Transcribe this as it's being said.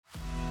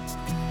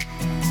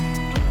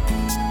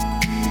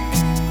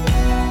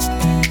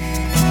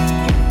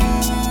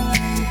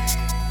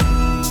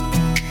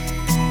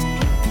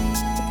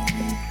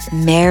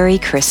Merry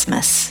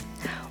Christmas.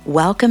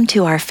 Welcome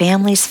to our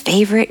family's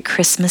favorite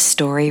Christmas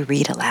story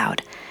read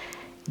aloud.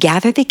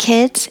 Gather the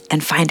kids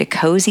and find a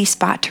cozy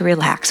spot to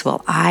relax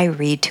while I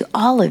read to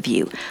all of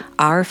you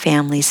our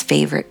family's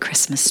favorite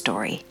Christmas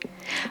story.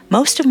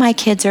 Most of my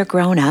kids are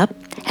grown up,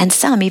 and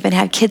some even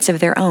have kids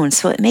of their own,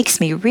 so it makes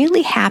me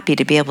really happy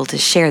to be able to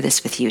share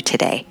this with you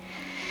today.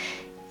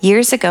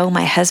 Years ago,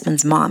 my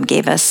husband's mom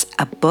gave us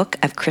a book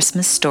of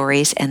Christmas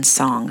stories and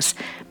songs,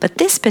 but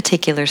this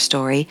particular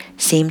story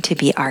seemed to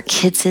be our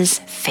kids'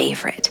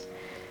 favorite.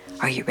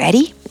 Are you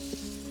ready?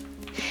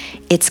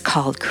 It's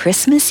called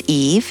Christmas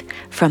Eve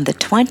from the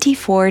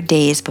 24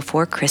 Days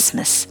Before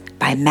Christmas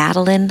by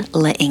Madeline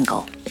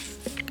L'Engle.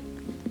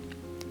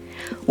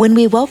 When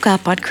we woke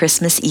up on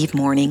Christmas Eve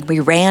morning,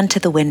 we ran to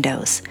the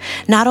windows.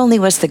 Not only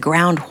was the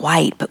ground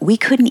white, but we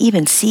couldn't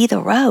even see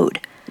the road.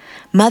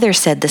 Mother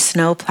said the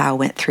snowplow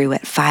went through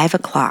at 5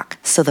 o'clock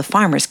so the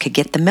farmers could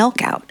get the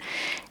milk out,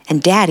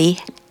 and Daddy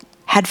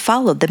had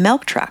followed the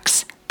milk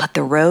trucks, but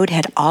the road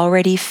had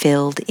already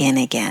filled in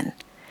again.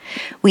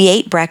 We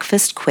ate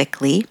breakfast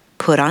quickly,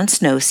 put on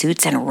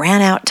snowsuits, and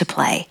ran out to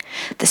play.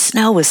 The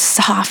snow was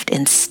soft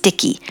and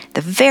sticky,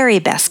 the very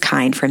best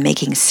kind for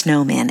making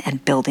snowmen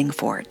and building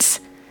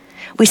forts.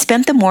 We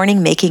spent the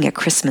morning making a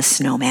Christmas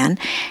snowman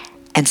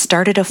and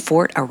started a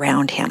fort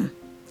around him.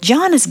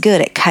 John is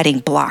good at cutting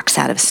blocks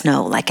out of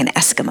snow like an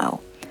Eskimo.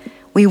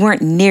 We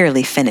weren't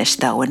nearly finished,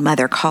 though, when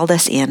Mother called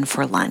us in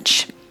for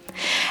lunch.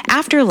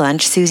 After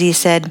lunch, Susie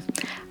said,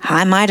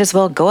 "I might as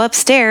well go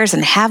upstairs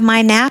and have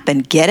my nap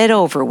and get it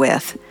over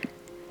with."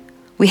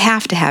 We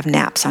have to have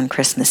naps on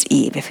Christmas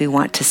Eve if we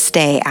want to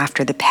stay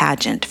after the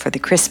pageant for the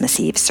Christmas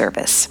Eve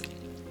service.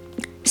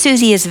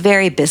 Susie is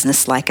very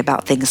businesslike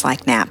about things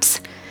like naps.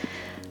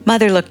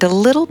 Mother looked a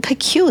little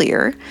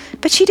peculiar,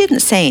 but she didn't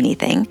say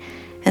anything,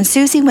 and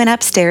Susie went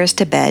upstairs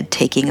to bed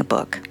taking a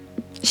book.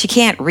 She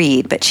can't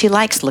read, but she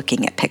likes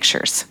looking at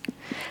pictures.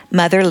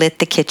 Mother lit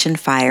the kitchen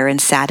fire and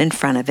sat in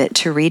front of it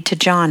to read to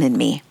John and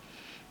me.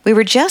 We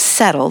were just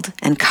settled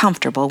and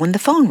comfortable when the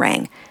phone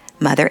rang.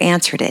 Mother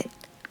answered it.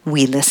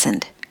 We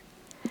listened.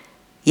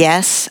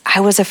 "Yes, I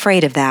was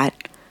afraid of that.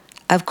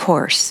 Of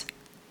course.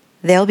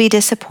 They'll be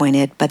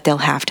disappointed, but they'll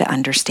have to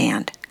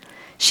understand."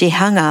 She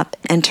hung up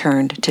and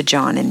turned to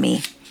John and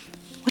me.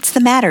 "What's the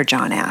matter?"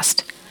 John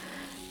asked.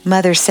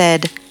 Mother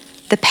said,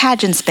 "The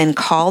pageant's been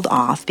called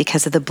off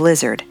because of the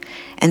blizzard,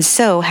 and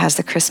so has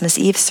the Christmas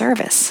Eve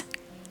service."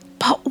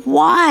 "But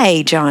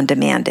why?" John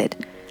demanded.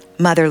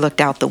 Mother looked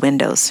out the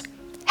windows.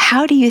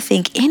 "How do you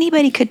think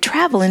anybody could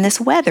travel in this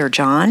weather,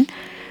 John?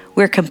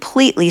 We're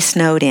completely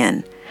snowed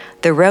in.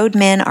 The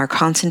roadmen are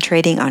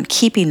concentrating on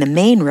keeping the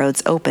main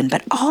roads open,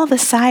 but all the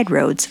side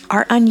roads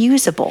are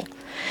unusable.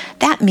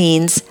 That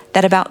means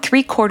that about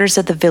 3/4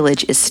 of the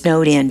village is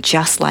snowed in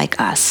just like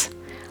us.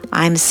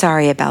 I'm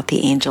sorry about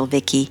the angel,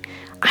 Vicky.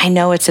 I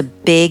know it's a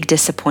big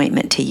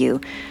disappointment to you,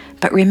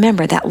 but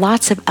remember that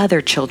lots of other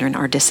children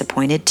are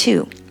disappointed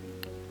too."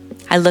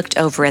 I looked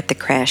over at the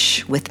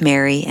creche with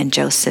Mary and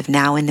Joseph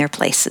now in their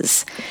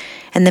places,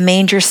 and the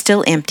manger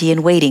still empty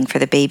and waiting for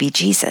the baby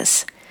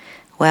Jesus.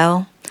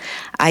 Well,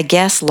 I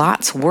guess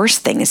lots worse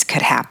things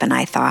could happen,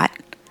 I thought.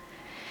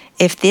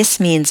 If this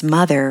means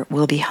Mother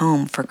will be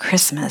home for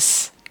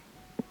Christmas.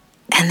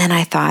 And then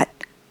I thought,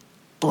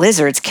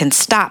 blizzards can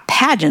stop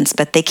pageants,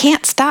 but they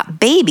can't stop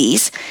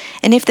babies.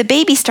 And if the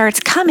baby starts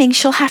coming,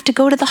 she'll have to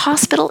go to the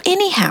hospital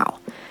anyhow.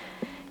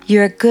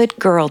 "You're a good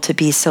girl to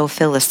be so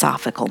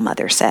philosophical,"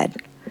 Mother said.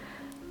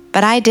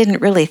 But I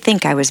didn't really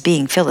think I was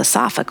being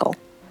philosophical.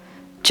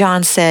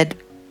 John said,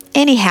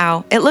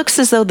 "Anyhow, it looks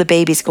as though the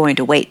baby's going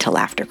to wait till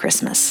after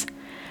Christmas."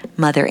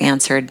 Mother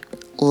answered,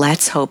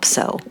 "Let's hope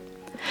so."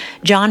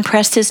 John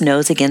pressed his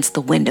nose against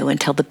the window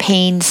until the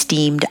pane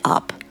steamed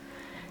up.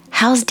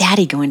 "How's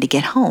Daddy going to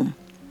get home?"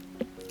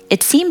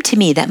 It seemed to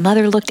me that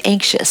Mother looked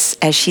anxious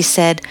as she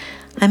said,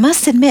 "I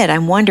must admit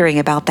I'm wondering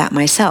about that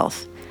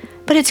myself."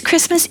 "But it's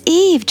Christmas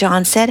Eve,"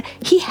 John said.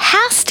 "He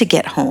has to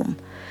get home."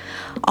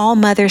 All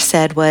Mother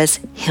said was,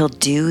 "He'll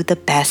do the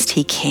best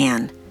he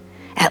can.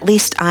 At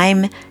least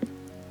I'm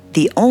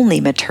the only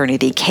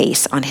maternity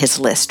case on his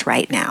list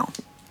right now."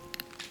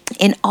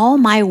 In all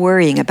my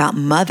worrying about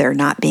Mother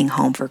not being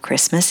home for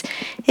Christmas,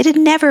 it had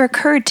never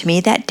occurred to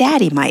me that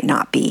Daddy might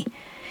not be.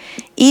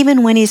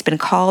 Even when he's been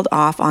called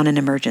off on an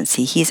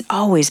emergency, he's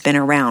always been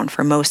around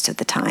for most of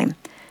the time.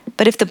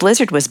 But if the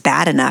blizzard was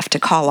bad enough to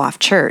call off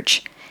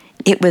church,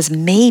 it was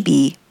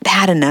maybe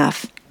bad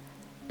enough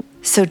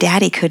so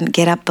Daddy couldn't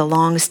get up the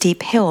long,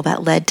 steep hill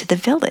that led to the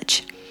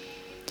village.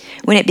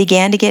 When it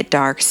began to get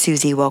dark,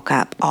 Susie woke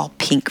up, all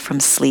pink from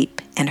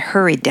sleep, and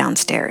hurried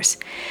downstairs.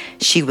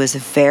 She was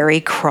very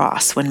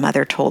cross when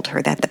Mother told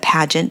her that the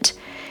pageant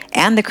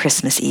and the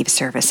Christmas Eve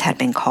service had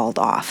been called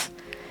off.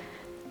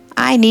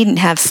 "I needn't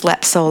have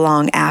slept so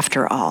long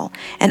after all,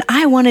 and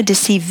I wanted to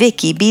see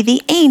Vicky be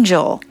the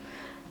angel."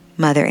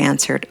 Mother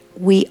answered,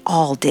 "We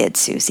all did,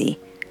 Susie."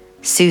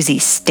 Susie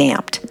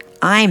stamped.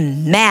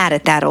 "I'm mad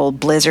at that old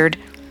blizzard."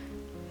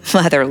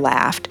 Mother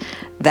laughed.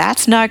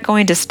 "That's not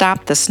going to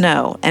stop the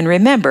snow. And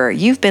remember,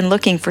 you've been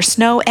looking for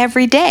snow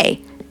every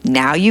day.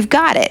 Now you've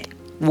got it.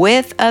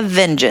 With a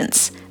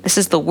vengeance. This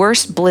is the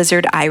worst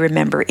blizzard I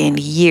remember in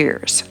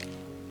years.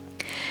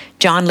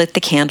 John lit the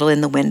candle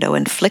in the window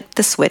and flicked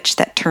the switch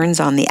that turns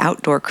on the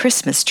outdoor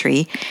Christmas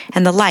tree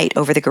and the light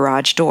over the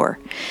garage door.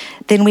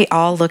 Then we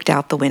all looked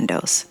out the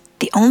windows.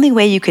 The only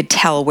way you could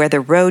tell where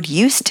the road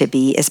used to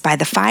be is by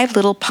the 5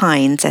 little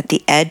pines at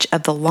the edge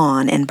of the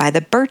lawn and by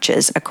the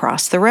birches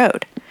across the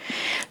road.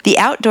 The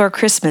outdoor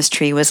Christmas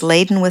tree was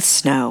laden with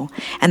snow,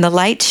 and the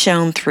light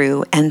shone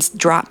through and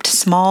dropped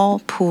small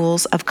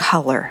pools of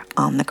color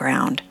on the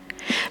ground.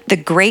 The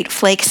great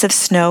flakes of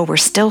snow were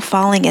still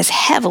falling as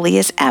heavily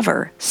as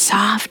ever,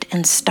 soft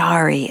and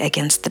starry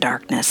against the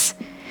darkness.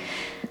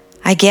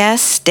 "I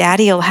guess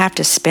Daddy'll have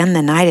to spend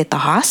the night at the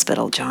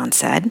hospital," John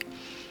said.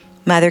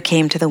 Mother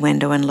came to the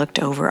window and looked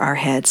over our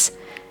heads.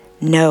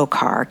 "No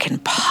car can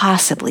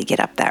possibly get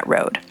up that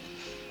road."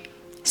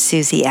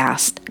 Susie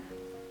asked,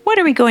 "What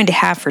are we going to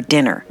have for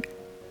dinner?"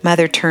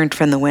 Mother turned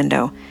from the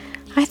window.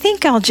 "I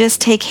think I'll just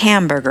take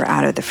hamburger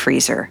out of the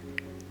freezer."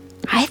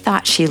 I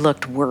thought she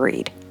looked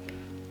worried.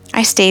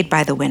 I stayed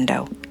by the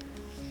window.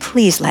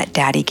 Please let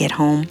Daddy get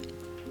home.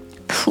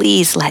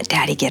 Please let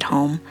Daddy get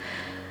home.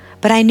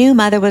 But I knew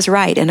Mother was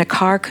right, and a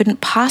car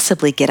couldn't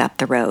possibly get up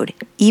the road,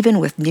 even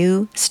with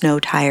new snow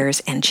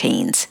tires and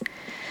chains.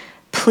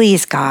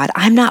 Please, God,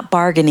 I'm not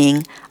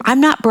bargaining. I'm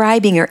not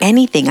bribing or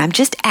anything. I'm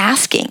just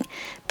asking.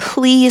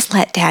 Please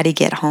let Daddy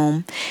get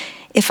home.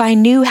 If I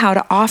knew how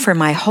to offer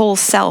my whole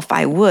self,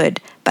 I would,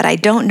 but I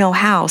don't know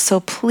how, so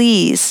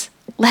please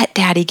let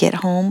Daddy get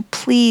home.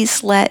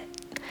 Please let...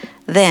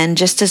 Then,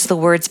 just as the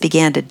words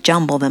began to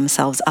jumble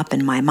themselves up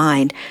in my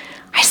mind,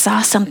 I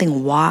saw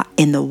something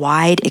in the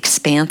wide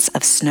expanse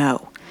of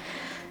snow.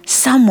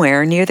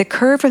 Somewhere near the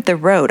curve of the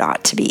road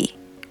ought to be.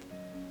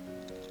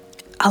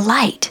 A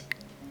light.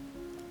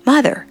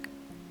 Mother,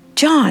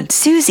 John,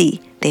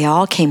 Susie, they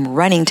all came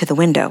running to the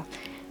window.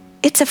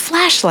 "It's a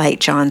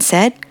flashlight," John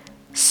said.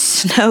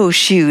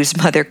 "Snowshoes,"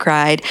 Mother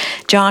cried.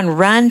 "John,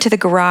 run to the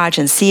garage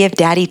and see if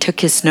Daddy took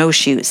his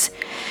snowshoes."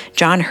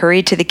 John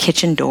hurried to the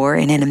kitchen door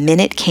and in a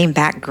minute came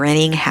back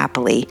grinning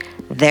happily.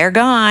 "They're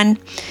gone."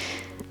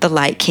 The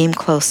light came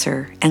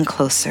closer and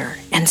closer,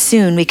 and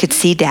soon we could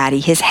see Daddy,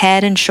 his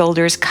head and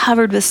shoulders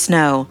covered with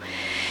snow.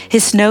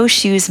 His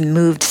snowshoes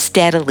moved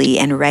steadily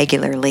and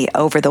regularly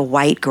over the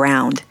white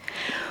ground.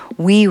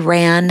 We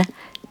ran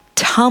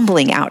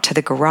tumbling out to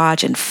the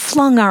garage and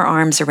flung our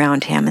arms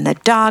around him, and the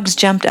dogs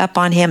jumped up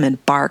on him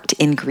and barked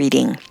in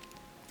greeting.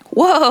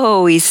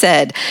 "Whoa," he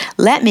said,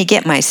 "let me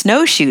get my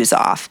snowshoes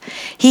off."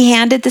 He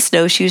handed the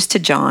snowshoes to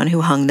John, who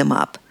hung them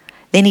up.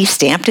 Then he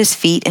stamped his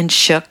feet and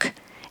shook,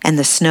 and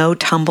the snow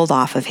tumbled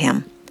off of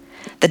him.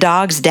 The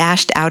dogs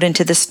dashed out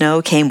into the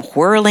snow, came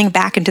whirling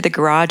back into the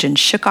garage, and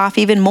shook off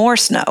even more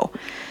snow.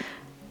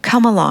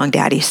 "Come along,"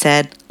 Daddy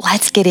said.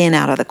 "Let's get in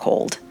out of the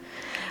cold."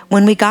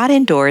 When we got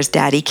indoors,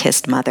 Daddy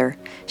kissed Mother.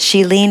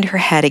 She leaned her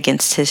head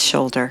against his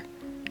shoulder.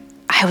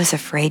 "I was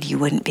afraid you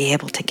wouldn't be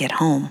able to get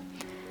home."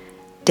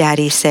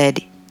 Daddy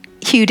said,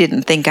 "You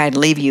didn't think I'd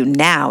leave you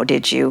now,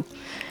 did you?"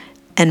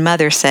 And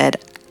Mother said,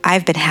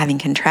 "I've been having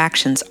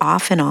contractions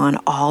off and on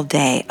all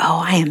day.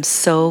 Oh, I am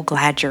so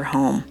glad you're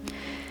home."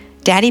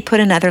 Daddy put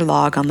another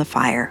log on the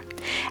fire.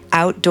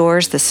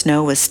 Outdoors, the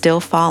snow was still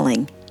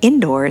falling.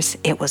 Indoors,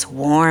 it was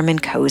warm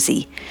and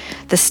cozy.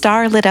 The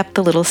star lit up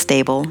the little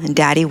stable, and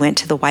Daddy went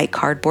to the white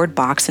cardboard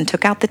box and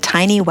took out the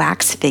tiny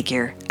wax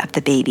figure of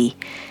the baby.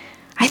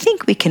 "I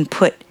think we can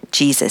put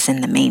Jesus in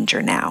the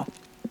manger now."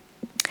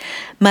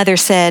 Mother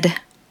said,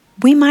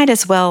 "We might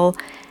as well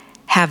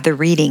have the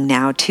reading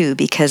now, too,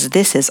 because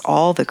this is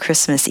all the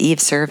Christmas Eve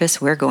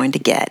service we're going to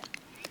get."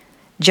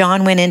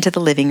 John went into the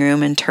living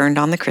room and turned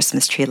on the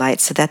Christmas tree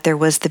lights so that there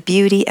was the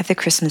beauty of the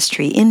Christmas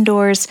tree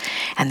indoors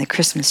and the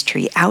Christmas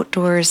tree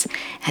outdoors,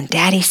 and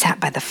Daddy sat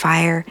by the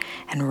fire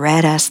and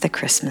read us the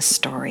Christmas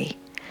story.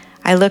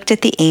 I looked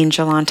at the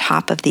angel on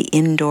top of the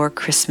indoor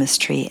Christmas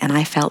tree, and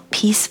I felt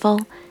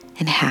peaceful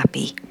and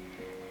happy.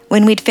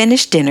 When we'd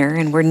finished dinner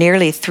and were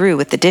nearly through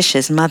with the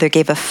dishes, Mother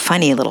gave a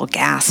funny little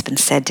gasp and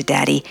said to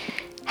Daddy,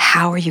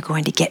 "How are you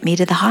going to get me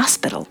to the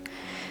hospital?"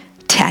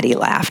 Daddy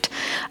laughed.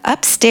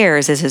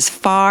 "Upstairs is as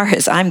far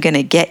as I'm going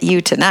to get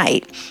you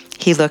tonight."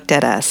 He looked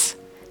at us.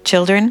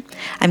 "Children,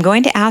 I'm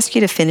going to ask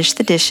you to finish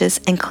the dishes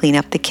and clean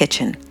up the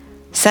kitchen."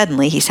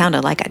 Suddenly, he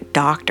sounded like a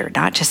doctor,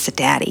 not just a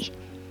daddy.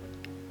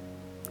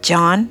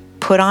 "John,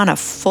 put on a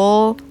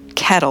full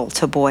kettle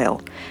to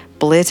boil.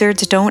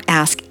 Blizzards don't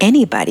ask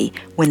anybody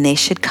when they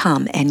should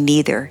come, and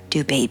neither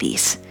do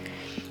babies."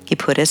 He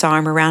put his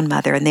arm around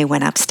Mother, and they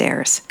went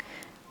upstairs.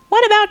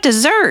 "What about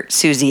dessert?"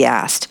 Susie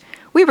asked.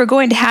 "We were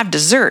going to have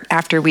dessert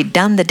after we'd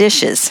done the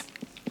dishes."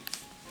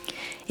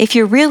 "If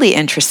you're really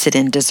interested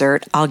in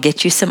dessert, I'll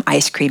get you some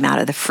ice cream out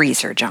of the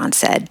freezer," John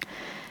said.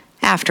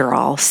 After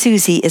all,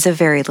 Susie is a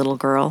very little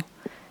girl.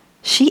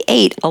 She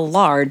ate a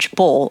large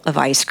bowl of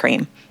ice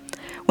cream.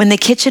 When the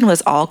kitchen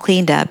was all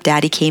cleaned up,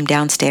 Daddy came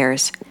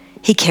downstairs.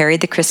 He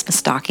carried the Christmas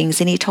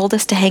stockings, and he told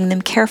us to hang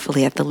them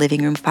carefully at the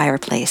living room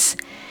fireplace.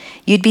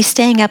 "You'd be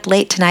staying up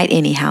late tonight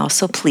anyhow,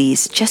 so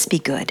please, just be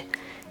good."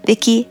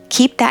 Vicky,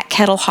 keep that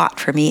kettle hot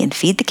for me and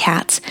feed the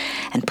cats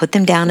and put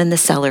them down in the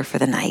cellar for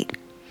the night."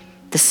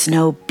 The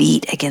snow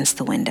beat against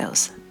the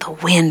windows. The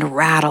wind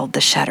rattled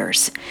the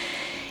shutters.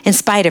 In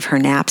spite of her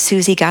nap,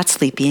 Susie got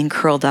sleepy and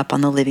curled up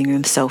on the living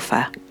room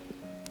sofa.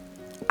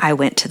 I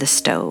went to the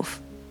stove.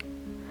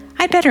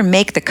 "I'd better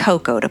make the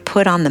cocoa to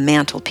put on the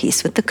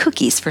mantelpiece with the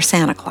cookies for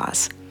Santa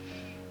Claus."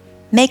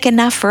 "Make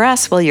enough for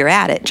us while you're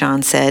at it,"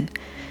 John said.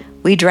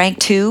 We drank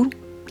 2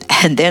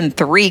 and then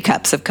 3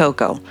 cups of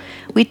cocoa.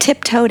 We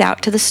tiptoed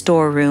out to the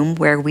storeroom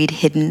where we'd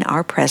hidden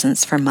our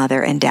presents for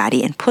Mother and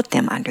Daddy and put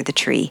them under the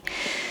tree.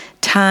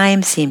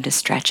 Time seemed to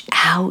stretch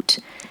out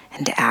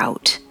and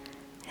out,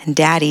 and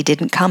Daddy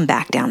didn't come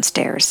back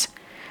downstairs.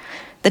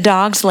 The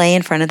dogs lay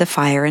in front of the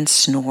fire and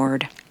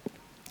snored.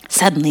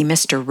 Suddenly,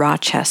 Mr.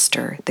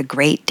 Rochester, the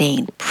Great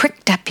Dane,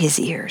 pricked up his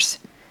ears.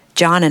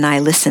 John and I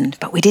listened,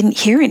 but we didn't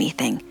hear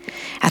anything.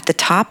 At the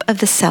top of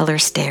the cellar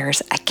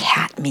stairs, a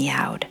cat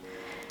meowed.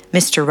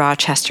 Mr.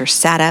 Rochester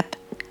sat up,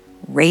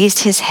 raised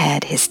his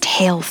head, his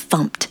tail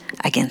thumped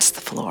against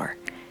the floor.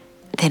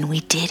 Then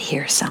we did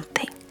hear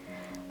something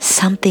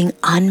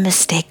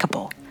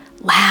unmistakable,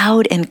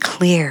 loud and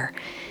clear.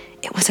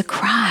 It was a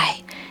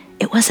cry.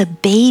 It was a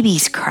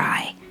baby's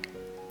cry.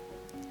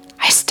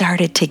 I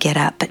started to get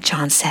up, but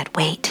John said,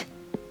 "Wait."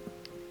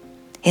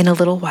 In a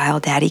little while,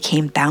 Daddy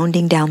came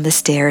bounding down the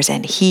stairs,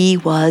 and he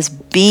was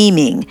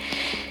beaming.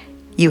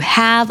 "You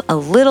have a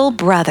little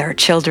brother,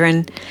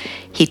 children."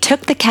 He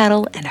took the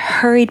kettle and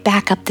hurried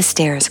back up the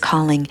stairs,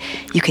 calling,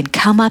 "You can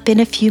come up in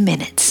a few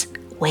minutes.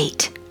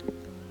 Wait."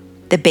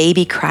 The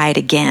baby cried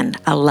again,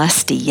 a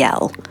lusty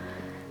yell.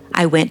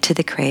 I went to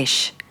the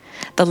creche.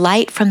 The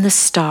light from the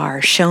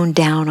star shone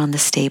down on the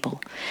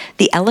stable.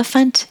 The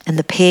elephant and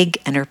the pig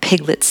and her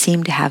piglet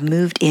seemed to have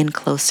moved in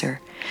closer.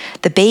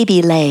 The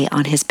baby lay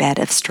on his bed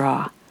of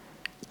straw.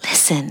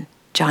 "Listen,"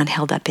 John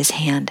held up his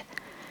hand.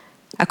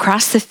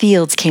 Across the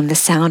fields came the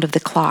sound of the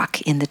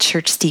clock in the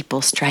church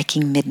steeple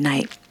striking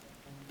midnight.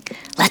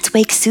 "Let's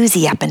wake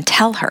Susie up and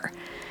tell her."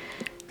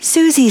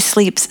 Susie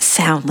sleeps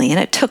soundly, and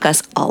it took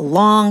us a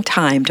long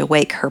time to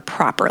wake her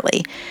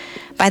properly.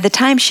 By the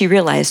time she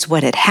realized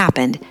what had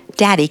happened,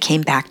 Daddy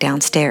came back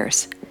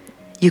downstairs.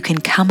 "You can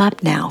come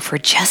up now for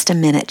just a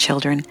minute,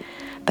 children,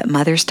 but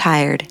Mother's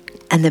tired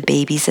and the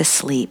baby's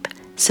asleep,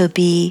 so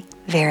be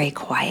very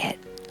quiet."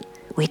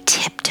 We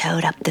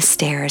tiptoed up the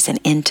stairs and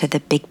into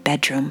the big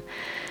bedroom.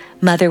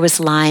 Mother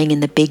was lying in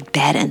the big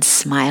bed and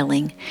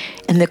smiling.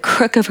 In the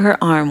crook of her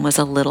arm was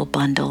a little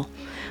bundle.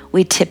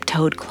 We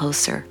tiptoed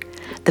closer.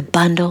 The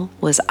bundle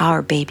was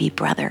our baby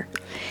brother.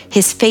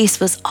 His face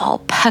was all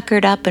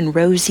puckered up and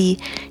rosy.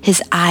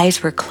 His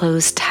eyes were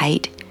closed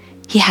tight.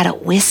 He had a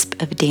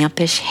wisp of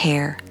dampish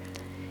hair.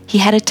 He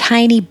had a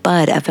tiny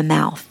bud of a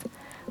mouth.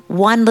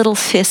 One little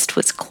fist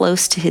was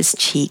close to his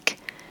cheek.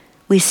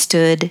 We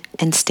stood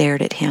and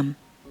stared at him.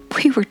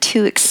 We were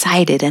too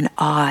excited and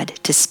awed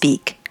to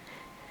speak.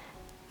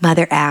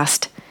 Mother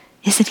asked,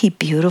 "Isn't he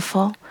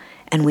beautiful?"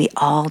 And we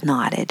all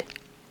nodded.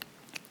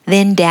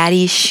 Then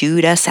Daddy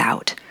shooed us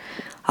out.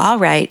 "All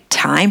right,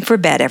 time for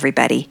bed,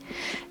 everybody."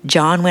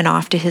 John went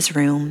off to his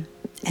room,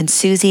 and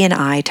Susie and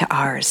I to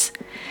ours.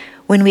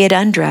 When we had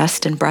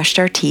undressed and brushed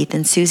our teeth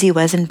and Susie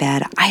was in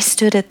bed, I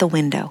stood at the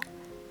window.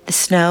 The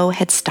snow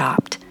had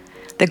stopped.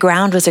 The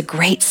ground was a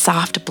great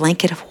soft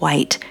blanket of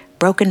white,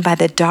 broken by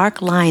the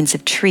dark lines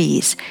of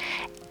trees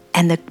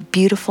and the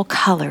beautiful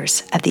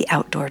colors of the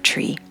outdoor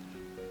tree.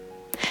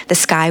 The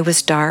sky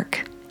was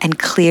dark and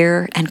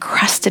clear and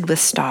crusted with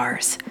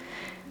stars.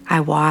 I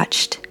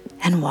watched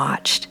and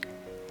watched,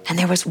 and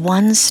there was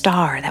one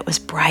star that was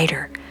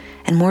brighter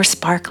and more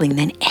sparkling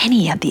than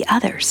any of the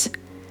others,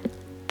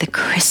 the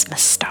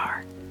Christmas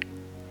star.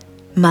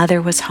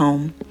 Mother was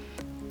home.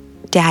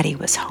 Daddy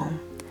was home.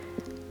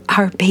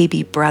 Our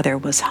baby brother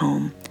was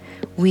home.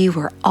 We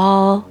were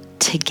all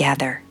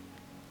together.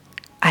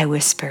 I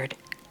whispered,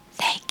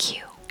 "Thank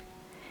you."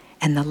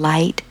 And the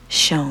light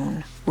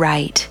shone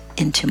right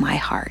into my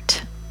heart.